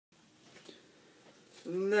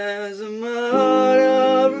There's a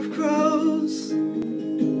murder of crows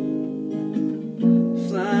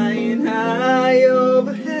flying high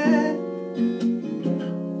overhead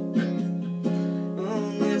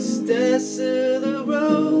on this desolate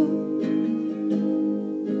road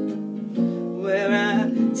where I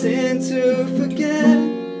tend to forget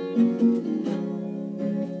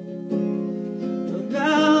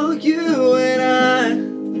about you and I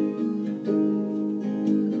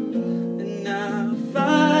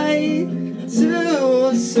fight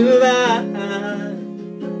to survive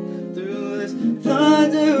through this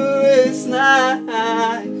thunderous life.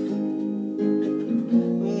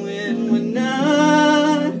 When we're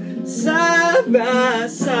not side by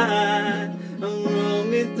side, I'm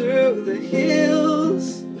roaming through the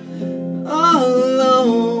hills all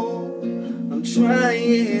alone. I'm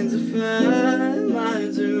trying to find my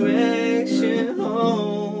direction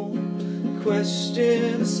home.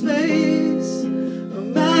 Question of space, a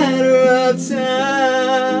matter of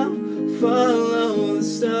time. Follow the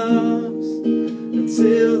stars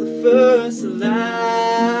until the first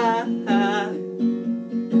light.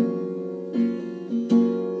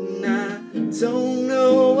 And I don't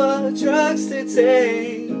know what drugs to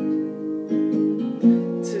take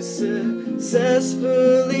to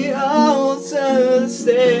successfully alter the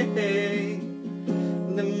state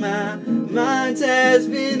that my mind has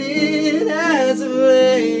been in as of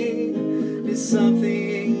late. It's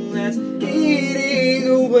something that's eating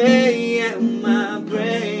away at my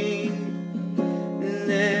brain. And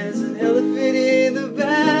there's an elephant in the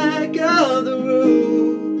back of the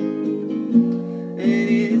room, and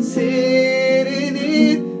it's hidden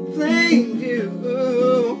in plain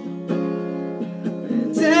view,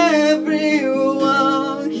 and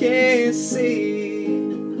everyone can see,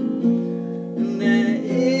 and that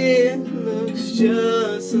it looks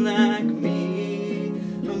just like me.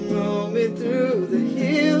 I'm roaming through the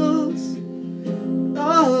hills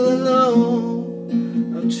all alone.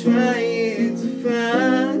 I'm trying to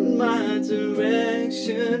find my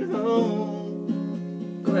direction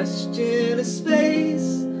home. Question of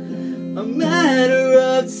space, a matter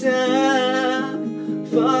of time.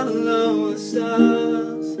 Follow the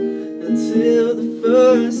stars until the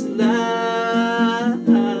first light.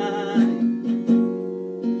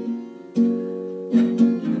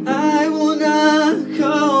 I will not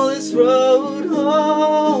call this road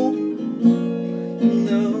home.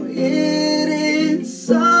 No, it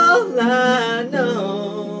is all I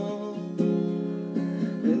know.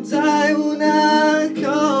 And I will not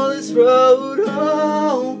call this road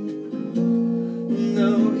home.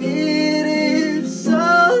 No, it is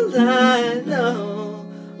all I know.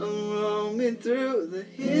 I'm roaming through the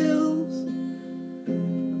hills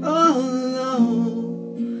all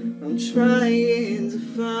alone. I'm trying to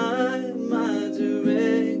find my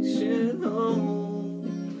direction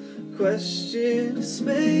home. Question of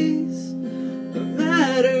space,